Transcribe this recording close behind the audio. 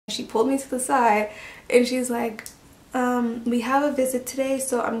She pulled me to the side and she's like, we have a visit today,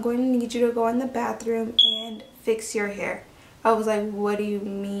 so I'm going to need you to go in the bathroom and fix your hair. I was like, what do you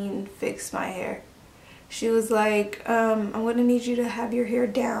mean fix my hair? She was like, I'm going to need you to have your hair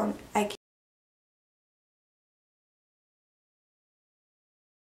down. I can't.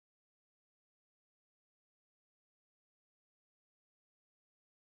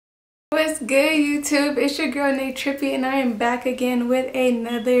 What's good, YouTube? It's your girl NayTripppy and I am back again with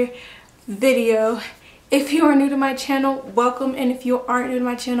another video. If you are new to my channel, welcome, and if you aren't new to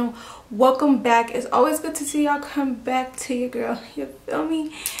my channel, welcome back. It's always good to see y'all come back to your girl. You feel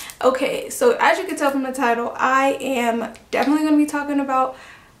me? Okay, so as you can tell from the title, I am definitely going to be talking about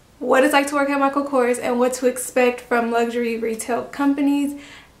what it's like to work at Micheal Kors and what to expect from luxury retail companies.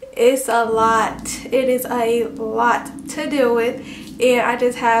 It's a lot. It is a lot to deal with, and I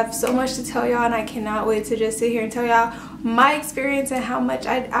just have so much to tell y'all, and I cannot wait to just sit here and tell y'all my experience and how much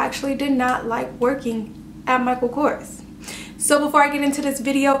I actually did not like working at Micheal Kors. So before I get into this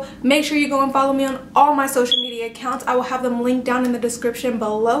video, make sure you go and follow me on all my social media accounts. I will have them linked down in the description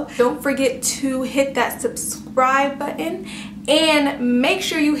below. Don't forget to hit that subscribe button and make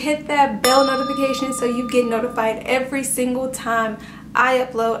sure you hit that bell notification so you get notified every single time I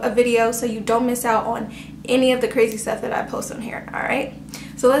upload a video, so you don't miss out on any of the crazy stuff that I post on here. Alright,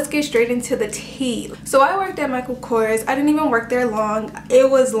 so let's get straight into the tea. So I worked at Micheal Kors. I didn't even work there long. It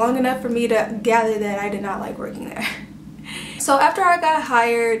was long enough for me to gather that I did not like working there. So after I got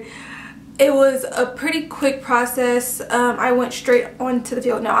hired, it was a pretty quick process. I went straight onto the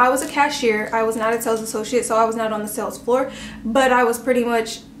field. Now, I was a cashier. I was not a sales associate, so I was not on the sales floor, but I was pretty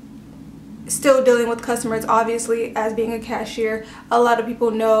much still dealing with customers. Obviously, as being a cashier, a lot of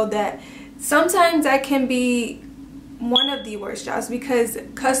people know that sometimes that can be one of the worst jobs because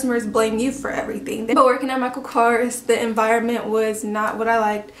customers blame you for everything. But working at Micheal Kors, the environment was not what I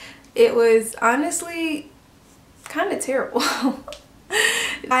liked. It was honestly kind of terrible.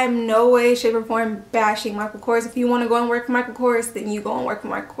 I'm no way, shape, or form bashing Micheal Kors. If you want to go and work for Micheal Kors, then you go and work for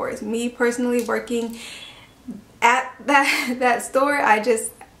Micheal Kors. Me personally, working at that store,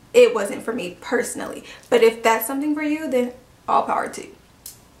 it wasn't for me personally. But if that's something for you, then all power to you.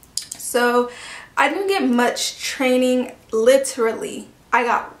 So I didn't get much training. Literally, I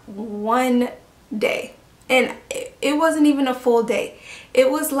got one day, and it wasn't even a full day. It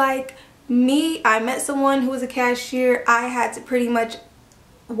was like I met someone who was a cashier. I had to pretty much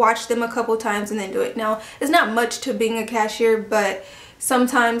watch them a couple times and then do it. Now, it's not much to being a cashier, but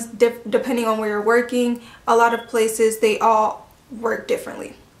sometimes depending on where you're working, a lot of places, they all work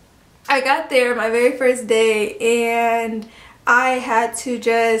differently. I got there my very first day and I had to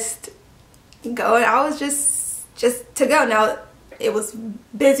just go, and I was just to go. Now, it was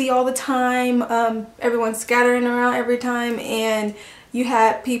busy all the time. Everyone's scattering around every time, and you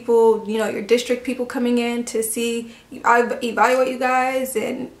had people, you know, your district people coming in to see, evaluate you guys,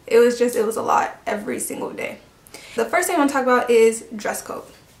 and it was a lot every single day. The first thing I want to talk about is dress code.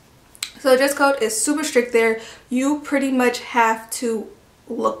 So dress code is super strict there. You pretty much have to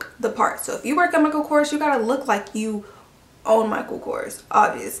look the part. So if you work at Micheal Kors, you gotta look like you own Micheal Kors,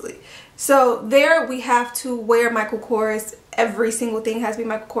 obviously. So there we have to wear Micheal Kors. Every single thing has to be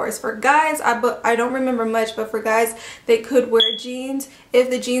Micheal Kors. For guys, I don't remember much, but for guys, they could wear jeans. If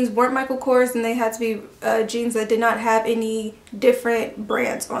the jeans weren't Micheal Kors, then they had to be jeans that did not have any different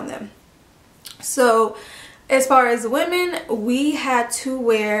brands on them. So as far as women, we had to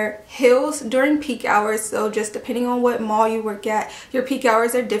wear heels during peak hours. So just depending on what mall you work at, your peak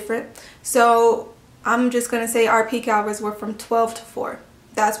hours are different. So I'm just going to say our peak hours were from 12 to 4.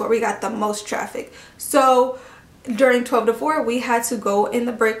 That's where we got the most traffic. So during 12 to 4, we had to go in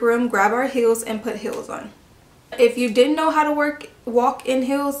the break room, grab our heels, and put heels on. If you didn't know how to walk in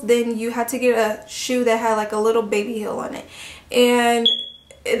heels, then you had to get a shoe that had like a little baby heel on it. And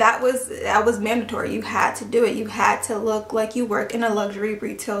that was mandatory. You had to do it. You had to look like you work in a luxury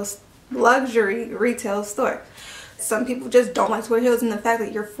retail store. Some people just don't like to wear heels, and the fact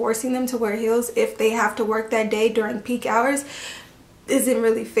that you're forcing them to wear heels if they have to work that day during peak hours isn't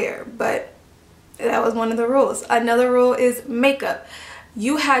really fair, but that was one of the rules. Another rule is makeup.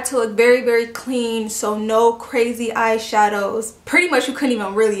 You had to look very, very clean, so no crazy eyeshadows. Pretty much you couldn't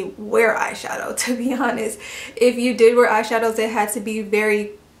even really wear eyeshadow, to be honest. If you did wear eyeshadows, it had to be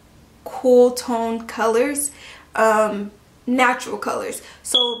very cool toned colors, natural colors.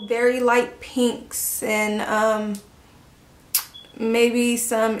 So very light pinks and maybe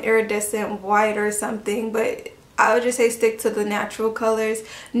some iridescent white or something, but I would just say stick to the natural colors.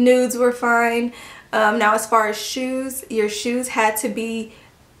 Nudes were fine. Now as far as shoes, your shoes had to be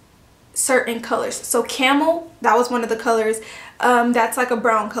certain colors. So camel, that was one of the colors. that's like a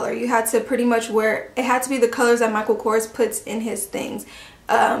brown color. You had to pretty much wear, it had to be the colors that Micheal Kors puts in his things.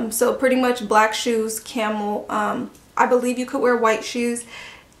 So pretty much black shoes, camel. I believe you could wear white shoes.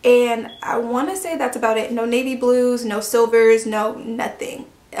 And I want to say that's about it. No navy blues, no silvers, no nothing.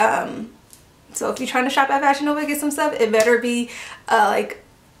 So if you're trying to shop at Fashion Nova, get some stuff, it better be like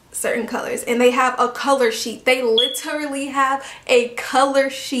certain colors. And they have a color sheet. They literally have a color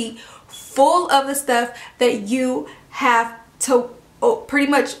sheet full of the stuff that you have to pretty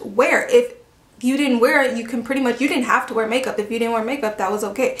much wear. If you didn't wear it, you can pretty much, you didn't have to wear makeup. If you didn't wear makeup, that was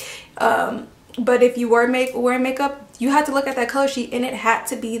okay. But if you were wearing makeup, you had to look at that color sheet and it had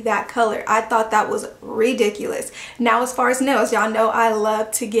to be that color. I thought that was ridiculous. Now, as far as nails, y'all know I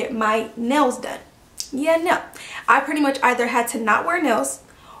love to get my nails done. Yeah, no. I pretty much either had to not wear nails,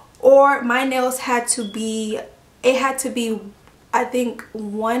 or my nails had to be, it had to be, I think,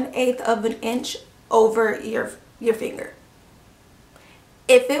 1/8 of an inch over your finger.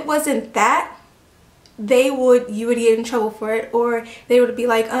 If it wasn't that, you would get in trouble for it, or they would be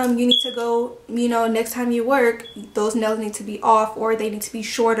like, you need to go, you know, next time you work, those nails need to be off, or they need to be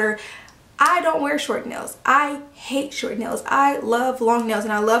shorter. I don't wear short nails. I hate short nails. I love long nails,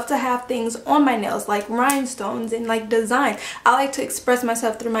 and I love to have things on my nails like rhinestones and like design. I like to express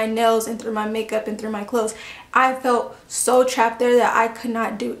myself through my nails and through my makeup and through my clothes. I felt so trapped there that I could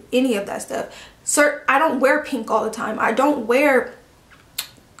not do any of that stuff. Sir, I don't wear pink all the time. I don't wear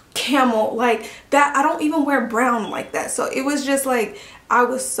camel like that. I don't even wear brown like that. So it was just like, I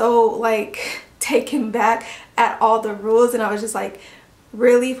was so like taken back at all the rules, and I was just like,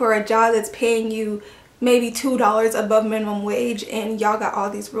 really, for a job that's paying you maybe $2 above minimum wage, and y'all got all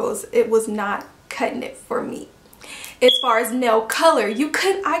these rules? It was not cutting it for me. As far as nail color,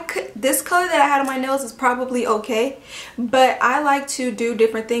 this color that I had on my nails is probably okay, but I like to do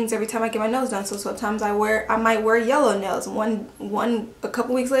different things every time I get my nails done. So sometimes I might wear yellow nails. A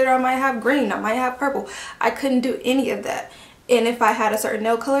couple weeks later I might have green, I might have purple. I couldn't do any of that. And if I had a certain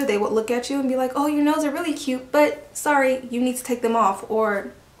nail color, they would look at you and be like, oh, your nails are really cute, but sorry, you need to take them off,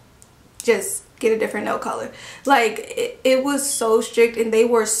 or just get a different nail color. Like, it was so strict, and they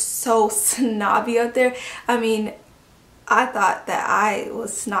were so snobby out there. I mean, I thought that I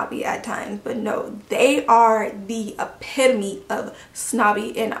was snobby at times, but no, they are the epitome of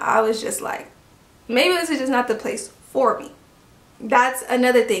snobby, and I was just like, maybe this is just not the place for me. That's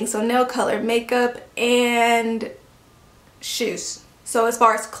another thing. So nail color, makeup, and shoes. So as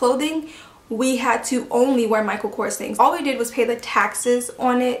far as clothing, we had to only wear Micheal Kors things. All we did was pay the taxes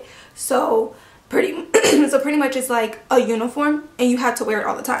on it. So pretty much it's like a uniform, and you had to wear it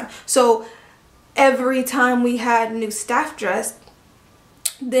all the time. So every time we had new staff dress,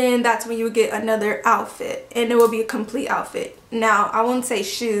 then that's when you would get another outfit, and it would be a complete outfit. Now, I won't say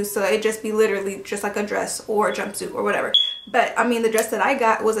shoes, so it'd just be literally just like a dress or a jumpsuit or whatever. But I mean, the dress that I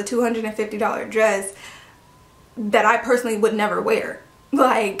got was a $250 dress that I personally would never wear.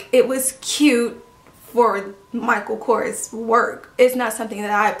 Like, it was cute for Micheal Kors work. It's not something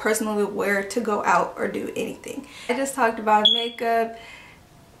that I personally would wear to go out or do anything. I just talked about makeup,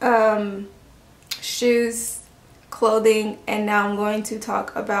 shoes, clothing, and now I'm going to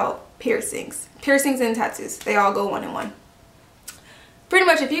talk about piercings. Piercings and tattoos, they all go one in one. Pretty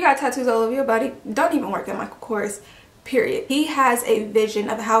much, if you got tattoos all over your body, don't even work at Micheal Kors, period. He has a vision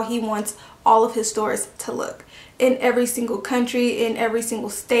of how he wants all of his stores to look. In every single country, in every single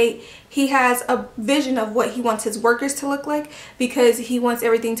state, he has a vision of what he wants his workers to look like, because he wants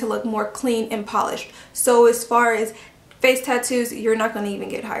everything to look more clean and polished. So as far as face tattoos, you're not going to even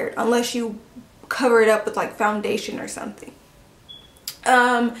get hired unless you cover it up with like foundation or something.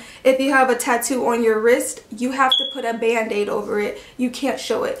 If you have a tattoo on your wrist, you have to put a band-aid over it. You can't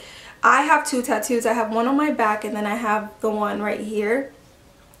show it. I have two tattoos. I have one on my back, and then I have the one right here.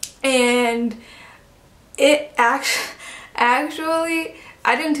 And it actually,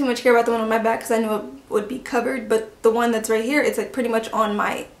 I didn't too much care about the one on my back because I knew it would be covered, but the one that's right here, it's like pretty much on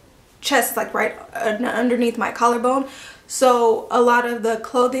my chest, like right underneath my collarbone. So a lot of the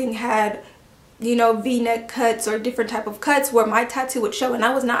clothing had, you know, v-neck cuts or different type of cuts where my tattoo would show, and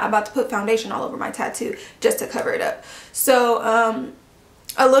I was not about to put foundation all over my tattoo just to cover it up. So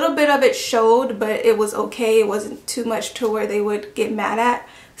a little bit of it showed, but it was okay. It wasn't too much to where they would get mad at.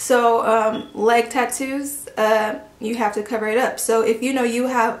 So leg tattoos, you have to cover it up. So if you know you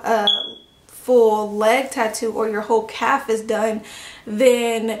have a full leg tattoo, or your whole calf is done,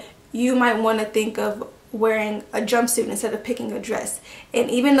 then you might want to think of wearing a jumpsuit instead of picking a dress.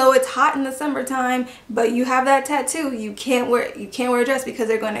 And even though it's hot in the summertime, but you have that tattoo, you can't wear a dress, because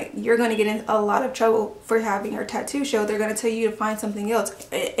you're gonna get in a lot of trouble for having your tattoo show. They're gonna tell you to find something else,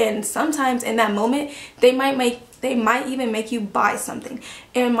 and sometimes in that moment they might make They might even make you buy something.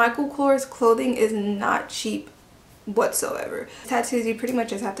 And Micheal Kors clothing is not cheap whatsoever. Tattoos, you pretty much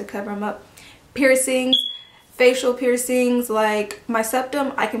just have to cover them up. Piercings, facial piercings, like my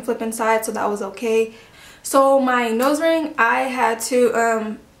septum, I can flip inside, so that was okay. So my nose ring, I had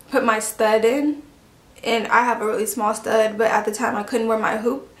to put my stud in, and I have a really small stud, but at the time I couldn't wear my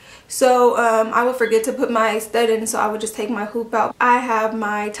hoop. So I would forget to put my stud in, so I would just take my hoop out. I have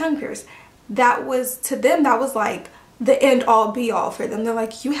my tongue pierced. That was, to them, that was like the end all be all for them. They're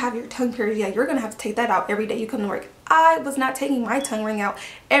like, you have your tongue pierced, yeah, you're gonna have to take that out every day you come to work. I was not taking my tongue ring out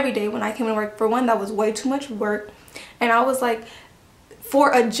every day when I came to work. For one, that was way too much work. And I was like,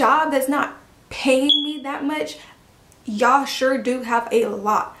 for a job that's not paying me that much, y'all sure do have a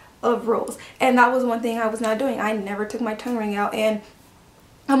lot of rules. And that was one thing I was not doing. I never took my tongue ring out, and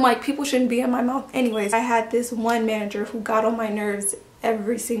I'm like, people shouldn't be in my mouth anyways. I had this one manager who got on my nerves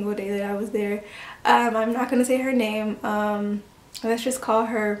every single day that I was there. I'm not gonna say her name. Let's just call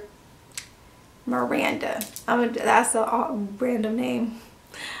her Miranda. That's a random name,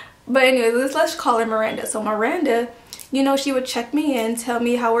 but anyways, let's call her Miranda. So Miranda, you know, she would check me in, tell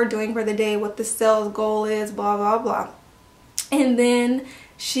me how we're doing for the day, what the sales goal is, blah blah blah. And then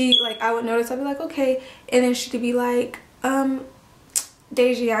she, like, I would notice, I'd be like, okay, and then she'd be like,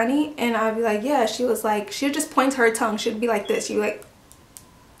 Dejiani, and I'd be like, yeah. She was like, she would just point to her tongue, she'd be like this, she'd be like,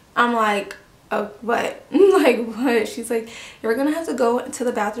 I'm like, oh, what? Like, what? She's like, you're gonna have to go to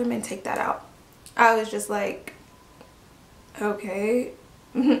the bathroom and take that out. I was just like, okay.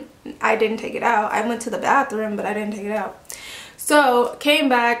 I didn't take it out. I went to the bathroom, but I didn't take it out. So came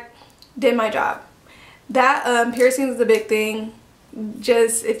back, did my job. That piercing is a big thing.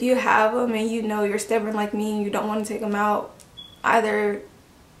 Just if you have them and you know you're stubborn like me and you don't want to take them out, either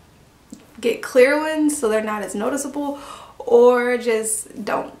get clear ones so they're not as noticeable, or just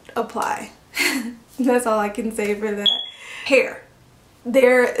don't apply. That's all I can say for that. Hair.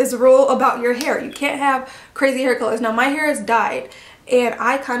 There is a rule about your hair. You can't have crazy hair colors. Now my hair is dyed, and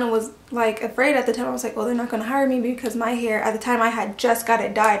I kind of was like afraid at the time. I was like, well, they're not going to hire me because my hair, at the time I had just got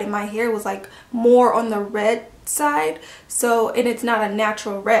it dyed, and my hair was like more on the red side, so, and it's not a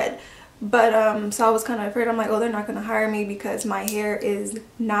natural red. But so I was kind of afraid. I'm like, oh, they're not going to hire me because my hair is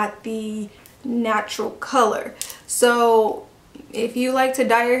not the natural color. So if you like to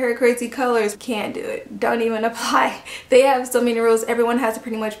dye your hair crazy colors, can't do it. Don't even apply. They have so many rules. Everyone has to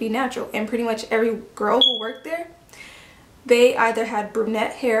pretty much be natural, and pretty much every girl who worked there, they either had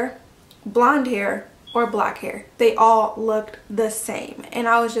brunette hair, blonde hair, or black hair. They all looked the same, and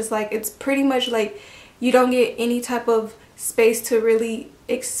I was just like, it's pretty much like you don't get any type of space to really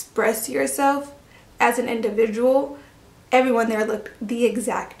express yourself as an individual. Everyone there looked the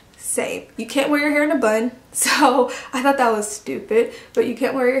exact same. You can't wear your hair in a bun, so I thought that was stupid, but you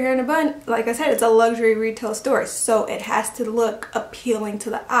can't wear your hair in a bun. Like I said, it's a luxury retail store, so it has to look appealing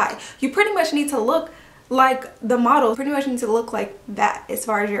to the eye. You pretty much need to look like the model, pretty much need to look like that as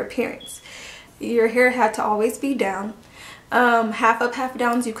far as your appearance. Your hair had to always be down. Half up, half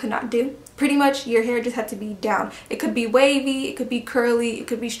downs you could not do. Pretty much your hair just had to be down. It could be wavy, it could be curly, it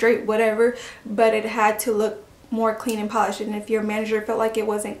could be straight, whatever, but it had to look more clean and polished. And if your manager felt like it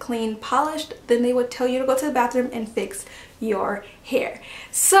wasn't clean, polished, then they would tell you to go to the bathroom and fix your hair.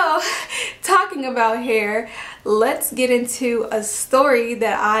 So talking about hair, let's get into a story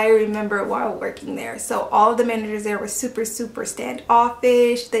that I remember while working there. So all of the managers there were super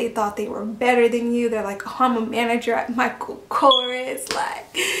standoffish. They thought they were better than you. They're like, oh, I'm a manager at Micheal Kors.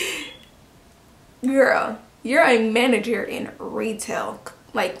 Like, girl, you're a manager in retail.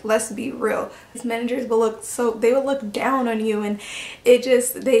 Like, let's be real. These managers would look they would look down on you, and it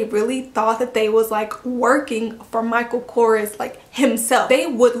just, they really thought that they was like working for Micheal Kors, like himself. They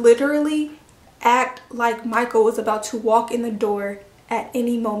would literally act like Michael was about to walk in the door at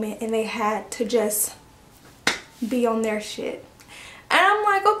any moment, and they had to just be on their shit. And I'm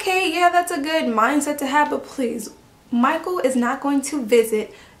like, okay, yeah, that's a good mindset to have, but please, Michael is not going to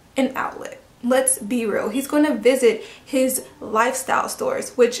visit an outlet. Let's be real. He's going to visit his lifestyle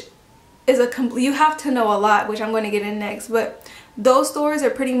stores, which is you have to know a lot, which I'm going to get in next, but those stores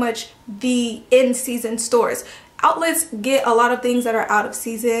are pretty much the in-season stores. Outlets get a lot of things that are out of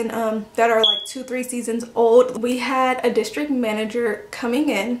season, that are like 2-3 seasons old. We had a district manager coming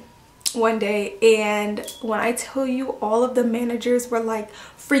in one day, and when I tell you, all of the managers were like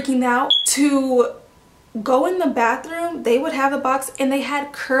freaking out to go in the bathroom. They would have a box, and they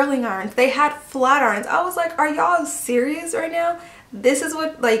had curling irons, they had flat irons. I was like, are y'all serious right now? This is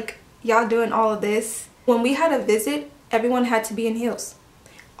what, like, y'all doing all of this? When we had a visit, everyone had to be in heels.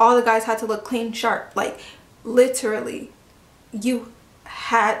 All the guys had to look clean, sharp. Like, literally, you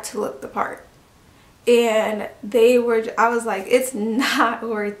had to look the part. and I was like, it's not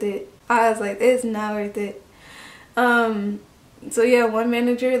worth it. I was like, it's not worth it. So yeah, one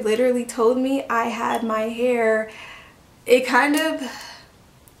manager literally told me I had my hair, it kind of,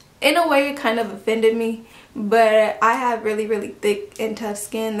 in a way it kind of offended me, but I have really thick and tough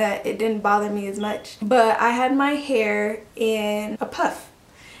skin that it didn't bother me as much. But I had my hair in a puff.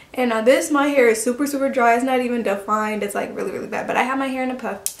 And now my hair is super dry. It's not even defined. It's like really bad. But I had my hair in a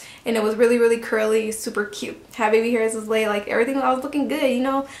puff, and it was really curly, super cute. Had baby hairs was laid, like everything. I was looking good, you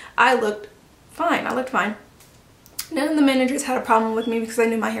know. I looked fine. None of the managers had a problem with me because I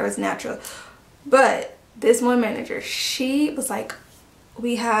knew my hair was natural. But this one manager, she was like,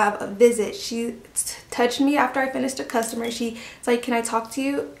 we have a visit. She touched me after I finished a customer. She's like, can I talk to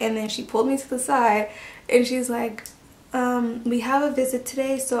you? And then she pulled me to the side and she's like, we have a visit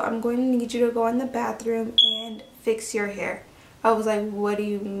today, so I'm going to need you to go in the bathroom and fix your hair. I was like, what do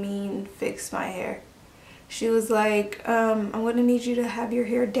you mean fix my hair? She was like, I'm going to need you to have your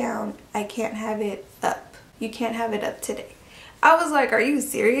hair down. I can't have it up. You can't have it up today. I was like, are you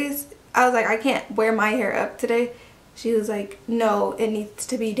serious? I was like, I can't wear my hair up today. She was like, no, it needs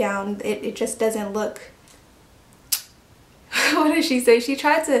to be down. It just doesn't look. What did she say? She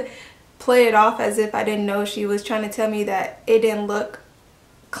tried to play it off as if I didn't know. She was trying to tell me that it didn't look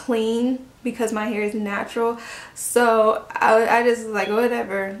clean because my hair is natural. So I just was like,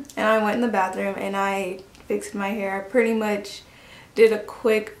 whatever. And I went in the bathroom and I fixed my hair. I pretty much did a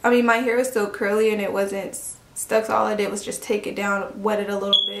quick, I mean, my hair was still curly and it wasn't stuck, so all I did was just take it down, wet it a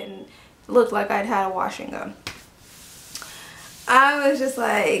little bit, and it looked like I'd had a washing gun. I was just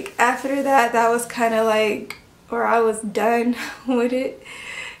like, after that was kind of like, or I was done with it.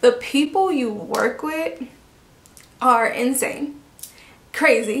 The people you work with are insane,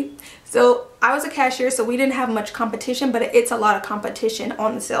 crazy. So I was a cashier, so we didn't have much competition, but it's a lot of competition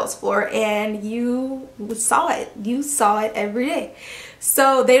on the sales floor, and you saw it every day.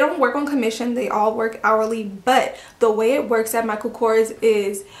 So they don't work on commission, they all work hourly, but the way it works at Micheal Kors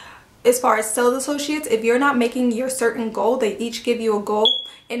is, as far as sales associates, if you're not making your certain goal, they each give you a goal.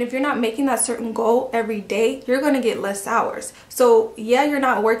 And if you're not making that certain goal every day, you're going to get less hours. So yeah, you're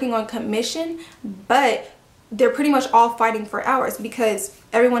not working on commission, but they're pretty much all fighting for hours because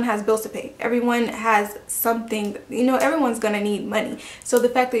everyone has bills to pay. Everyone has something, you know, everyone's going to need money. So the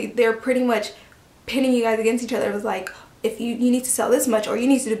fact that they're pretty much pitting you guys against each other was like, if you need to sell this much, or you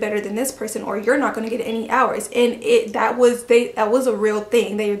need to do better than this person, or you're not going to get any hours. And that was a real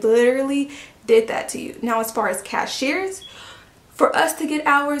thing. They literally did that to you. Now, as far as cashiers, for us to get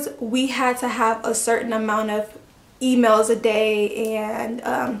hours, we had to have a certain amount of emails a day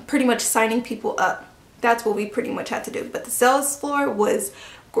and pretty much signing people up. That's what we pretty much had to do. But the sales floor was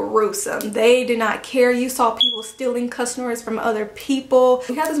gruesome. They did not care. You saw people stealing customers from other people.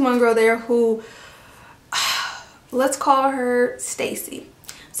 We had this one girl there who, let's call her Stacy.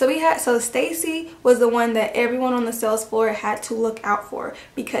 So Stacy was the one that everyone on the sales floor had to look out for,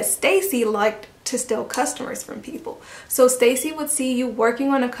 because Stacy liked to steal customers from people. So Stacy would see you working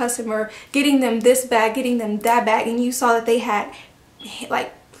on a customer, getting them this bag, getting them that bag, and you saw that they had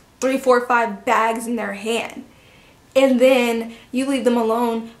like 3, 4, 5 bags in their hand. And then you leave them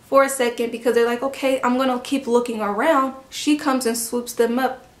alone for a second because they're like, okay, I'm gonna keep looking around. She comes and swoops them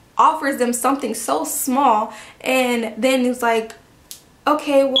up, offers them something so small, and then it's like,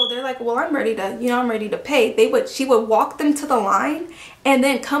 okay, well, they're like, well, I'm ready to, you know, I'm ready to pay. She would walk them to the line and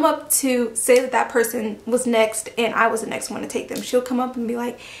then come up to say that that person was next and I was the next one to take them. She'll come up and be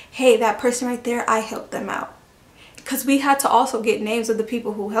like, hey, that person right there, I helped them out. Because we had to also get names of the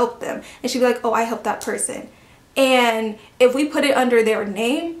people who helped them. And she'd be like, oh, I helped that person. And if we put it under their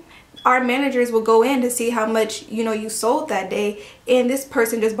name, our managers will go in to see how much, you know, you sold that day, and this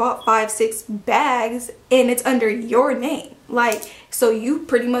person just bought 5, 6 bags and it's under your name. Like, so you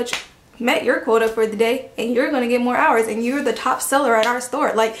pretty much met your quota for the day and you're gonna get more hours and you're the top seller at our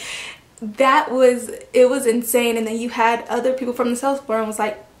store. Like, it was insane. And then you had other people from the sales floor and was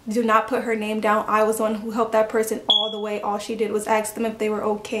like, do not put her name down. I was the one who helped that person all the way. All she did was ask them if they were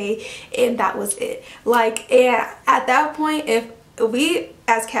okay, and that was it. Like, and at that point, if we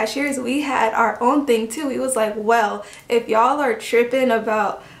as cashiers, we had our own thing too. We was like, well, if y'all are tripping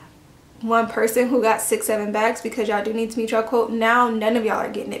about one person who got 6, 7 bags because y'all do need to meet y'all quote, now none of y'all are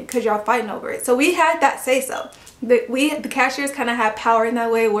getting it because y'all fighting over it. So we had that say so. The cashiers kind of had power in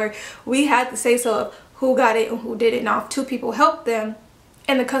that way, where we had the say so of who got it and who didn't. Now if 2 people helped them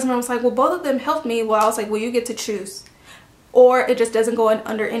and the customer was like, well, both of them helped me, well, I was like, well, you get to choose. Or it just doesn't go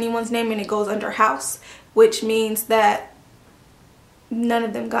under anyone's name and it goes under house, which means that none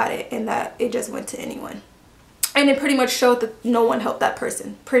of them got it and that it just went to anyone. And it pretty much showed that no one helped that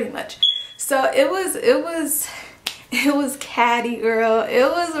person, pretty much. So it was catty, girl. It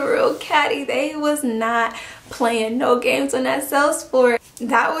was real catty. They was not playing no games on that sales floor.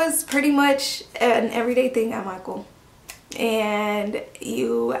 That was pretty much an everyday thing at Micheal. And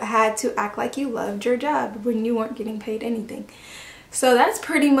you had to act like you loved your job when you weren't getting paid anything. So that's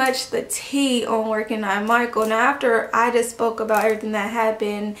pretty much the tea on working at Micheal. Now, after I just spoke about everything that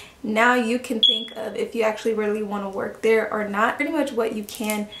happened, now you can think of if you actually really want to work there or not. Pretty much what you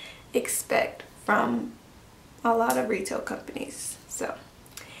can expect from a lot of retail companies. So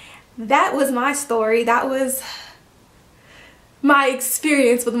that was my story. That was my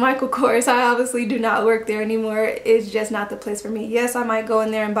experience with Micheal Kors. I obviously do not work there anymore. It's just not the place for me. Yes, I might go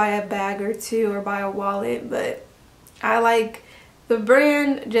in there and buy a bag or two or buy a wallet, but I like the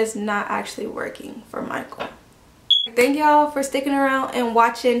brand, just not actually working for Micheal. Thank y'all for sticking around and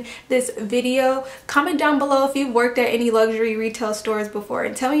watching this video. Comment down below if you've worked at any luxury retail stores before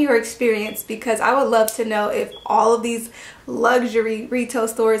and tell me your experience, because I would love to know if all of these luxury retail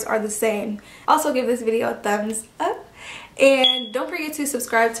stores are the same. Also, give this video a thumbs up. And don't forget to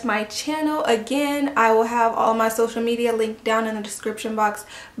subscribe to my channel. Again, I will have all my social media linked down in the description box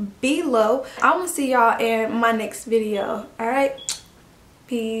below. I will see y'all in my next video. Alright?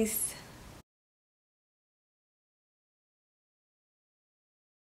 Peace.